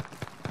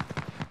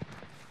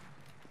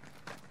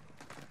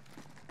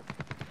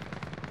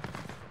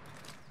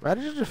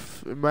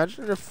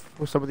 Imagine if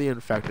some of the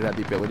infected had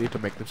the ability to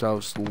make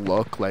themselves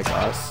look like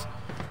us,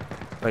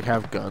 like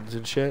have guns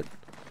and shit.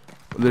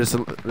 They just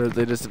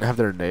didn't have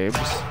their names.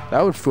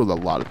 That would fool a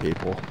lot of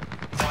people.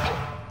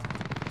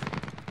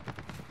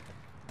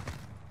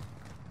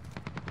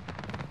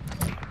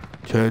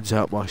 Turns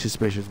out my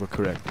suspicions were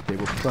correct. They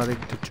were planning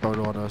to turn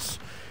on us,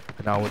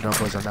 and our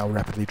numbers are now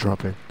rapidly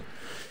dropping.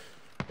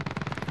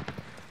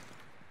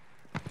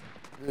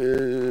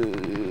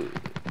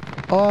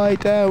 I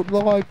don't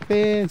like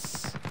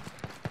this.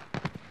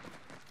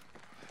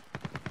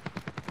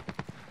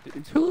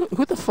 Who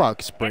the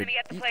fuck sprayed? Enemy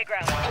at the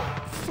playground.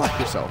 Fuck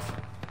yourself.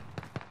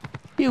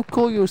 You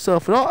call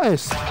yourself an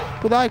artist,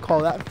 but I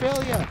call that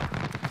failure.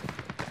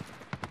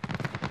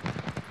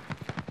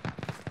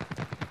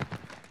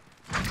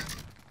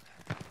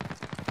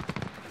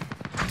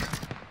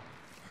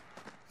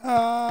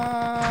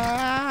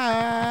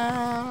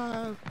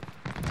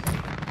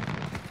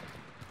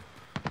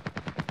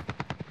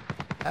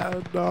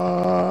 And I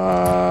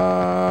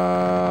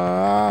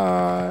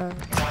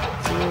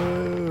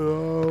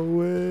will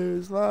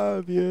always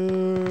love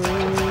you.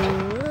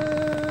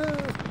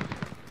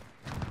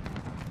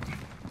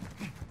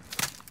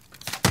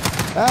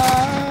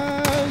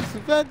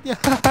 Svenja!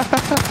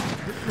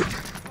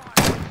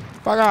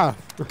 Fuck off!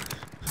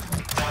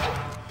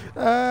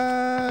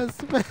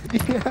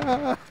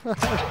 Svenja!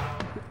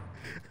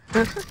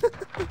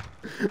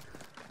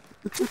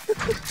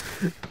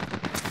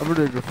 I'm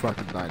gonna go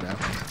fucking die now.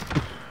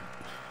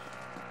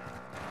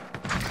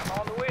 I'm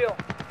on the wheel.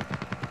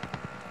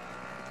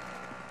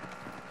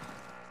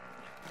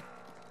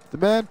 The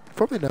man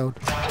formerly known.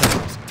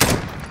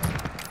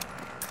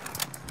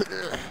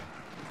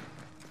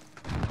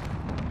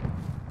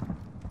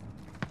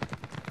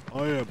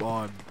 I am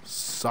on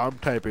some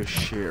type of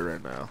shit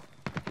right now.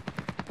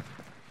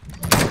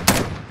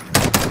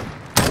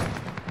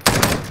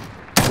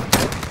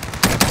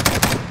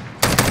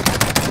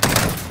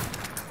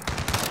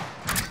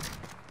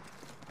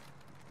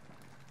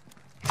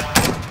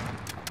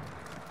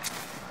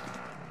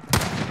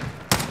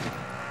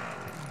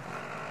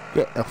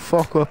 Get the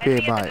fuck up here,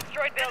 Enemy at the mate.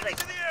 destroyed building.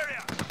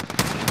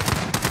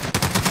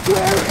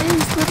 Where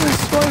is the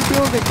destroyed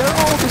building? They're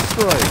all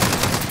destroyed.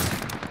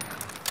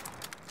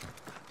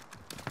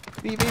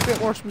 Be a bit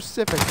more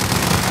specific,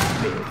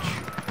 bitch.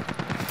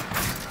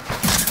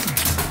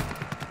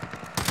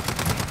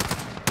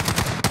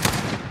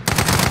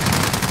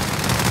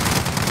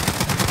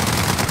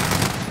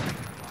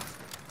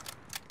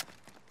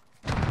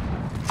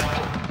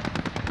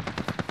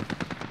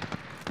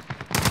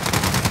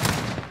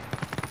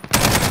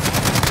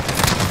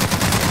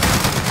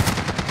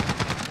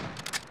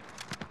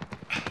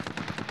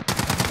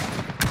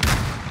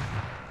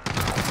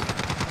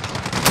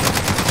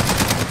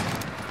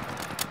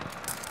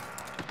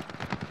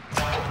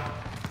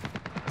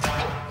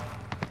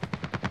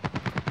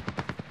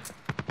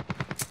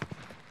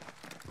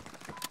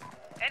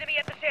 Enemy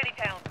at the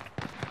shantytown.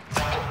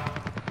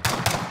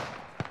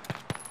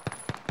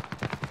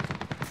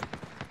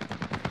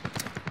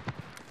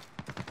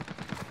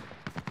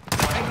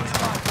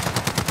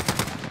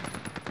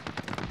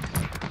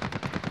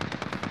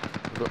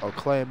 I'll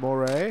claim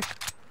Moray.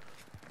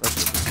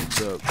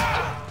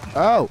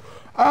 Oh!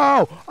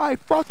 Oh! I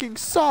fucking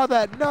saw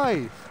that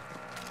knife!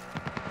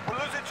 We're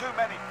losing too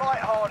many. Fight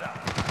harder.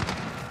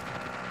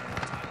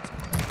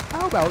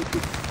 How about you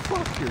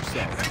fuck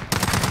yourself?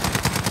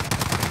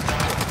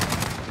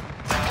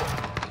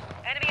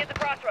 Enemy at the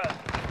crossroads.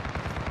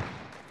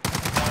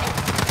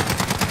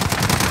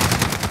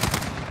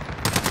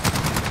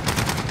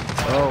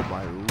 Oh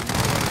my lord.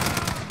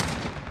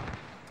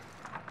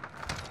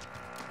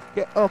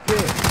 Get up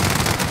here.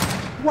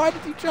 Why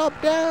did you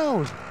jump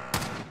down?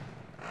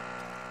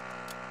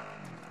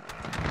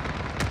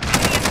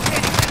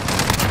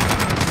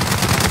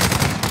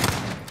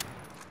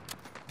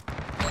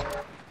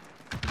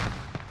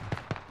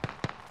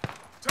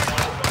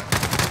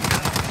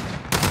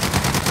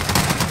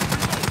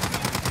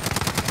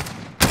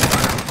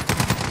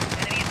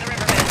 Enemy at the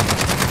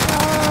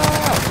riverbed.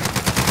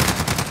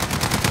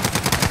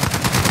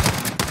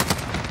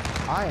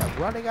 I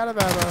am running out of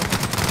ammo.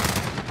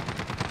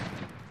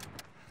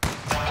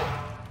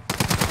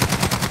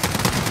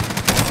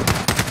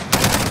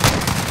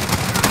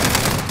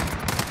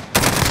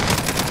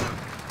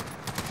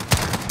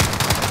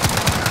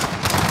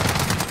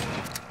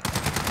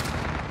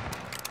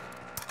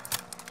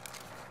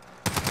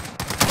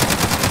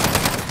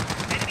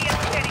 Enemy at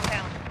the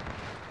shantytown.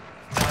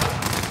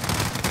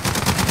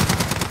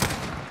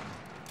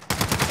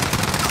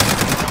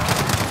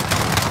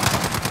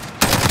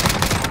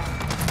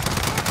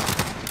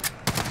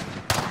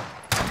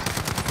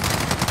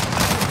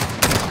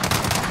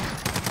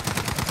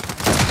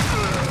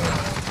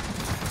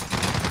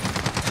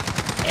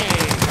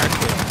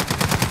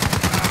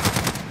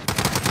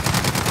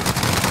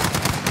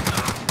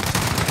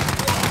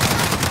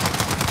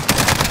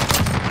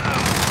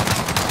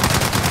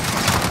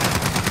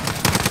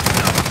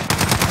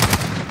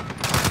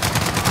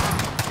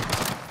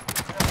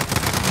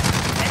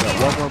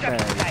 One more mag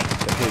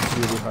that hits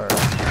really hard.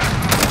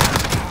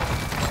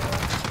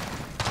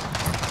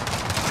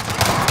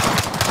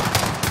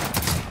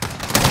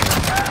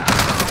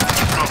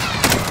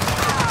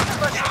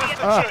 Enemy at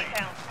the Ah.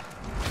 shantytown.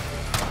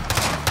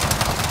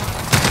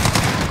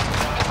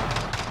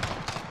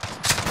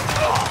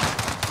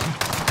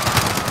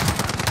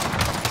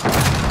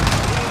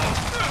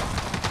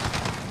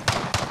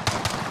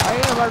 I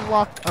have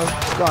unlocked a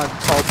gun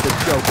called the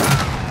Joker.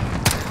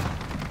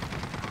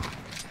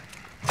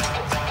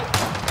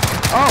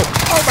 Oh!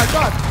 Oh my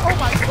god! Oh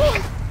my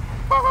god!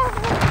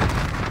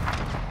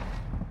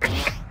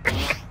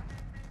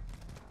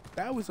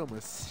 That was a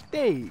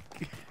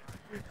mistake.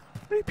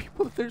 How many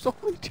people? There's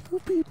only 2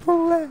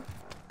 people left.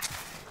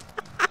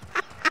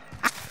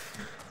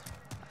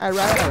 I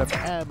ran out of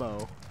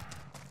ammo.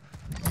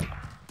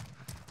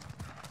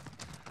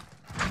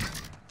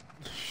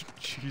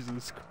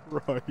 Jesus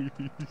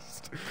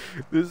Christ.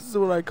 This is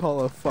what I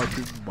call a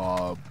fucking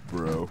mob,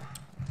 bro.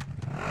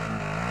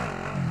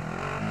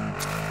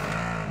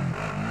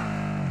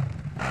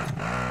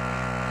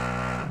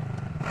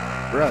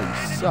 Bro, you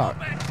suck.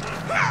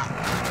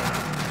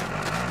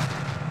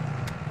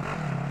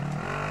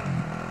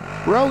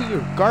 Bro,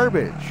 you're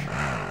garbage.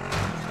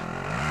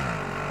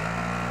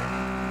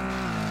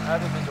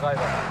 Enemy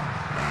driver.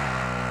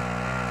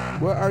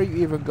 Where are you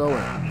even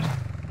going?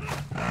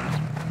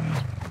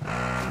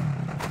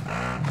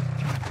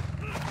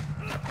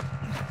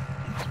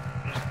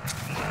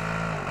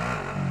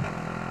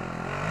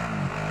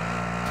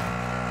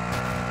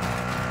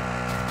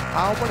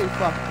 How many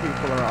fucking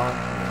people are on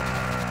here?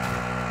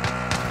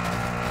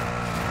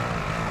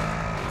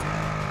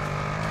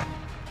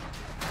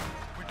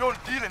 We don't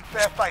deal in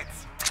fair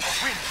fights. A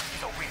win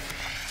is a win.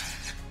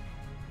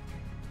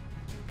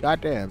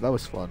 Goddamn, that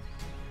was fun.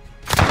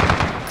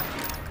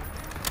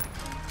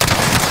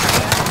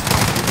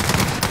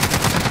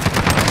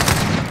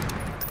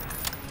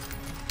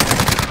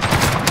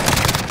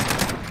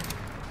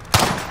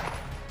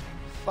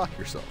 Fuck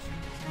yourself.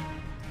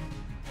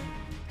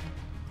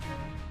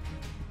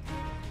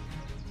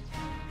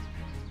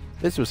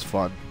 This was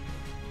fun.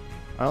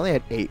 I only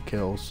had 8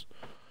 kills.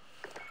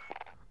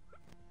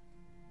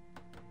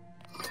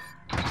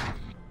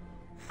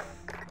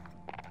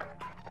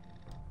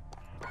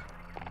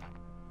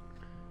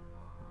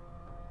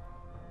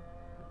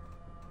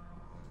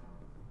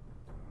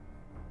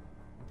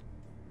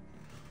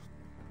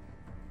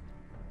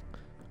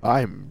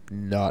 I'm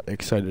not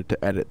excited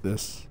to edit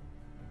this.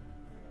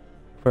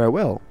 But I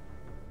will.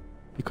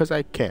 Because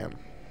I can.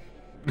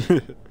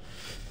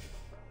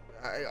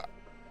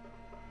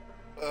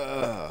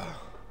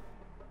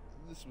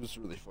 This was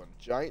really fun.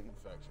 Giant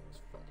Infection was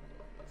fucking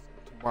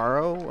amazing.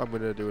 Tomorrow, I'm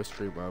going to do a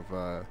stream of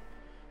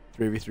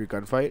 3v3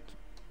 gunfight.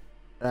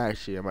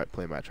 Actually, I might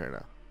play a match right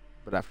now.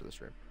 But after the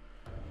stream.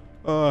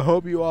 I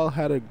hope you all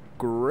had a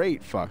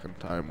great fucking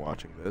time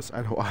watching this.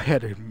 I know I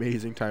had an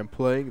amazing time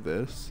playing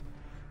this.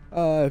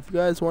 If you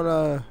guys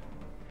wanna,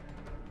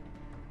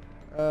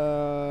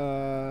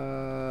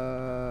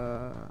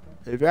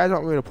 if you guys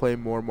want me to play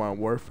more Modern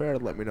Warfare,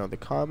 let me know in the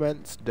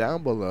comments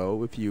down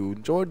below. If you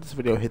enjoyed this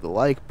video, hit the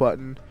like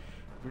button.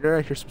 If you're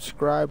not here,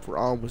 subscribe for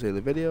all most daily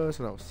videos,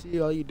 and I'll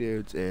see all you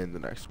dudes in the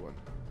next one.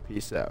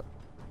 Peace out.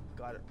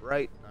 Got it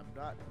right. I'm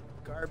not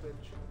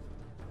garbage.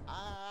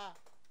 Ah.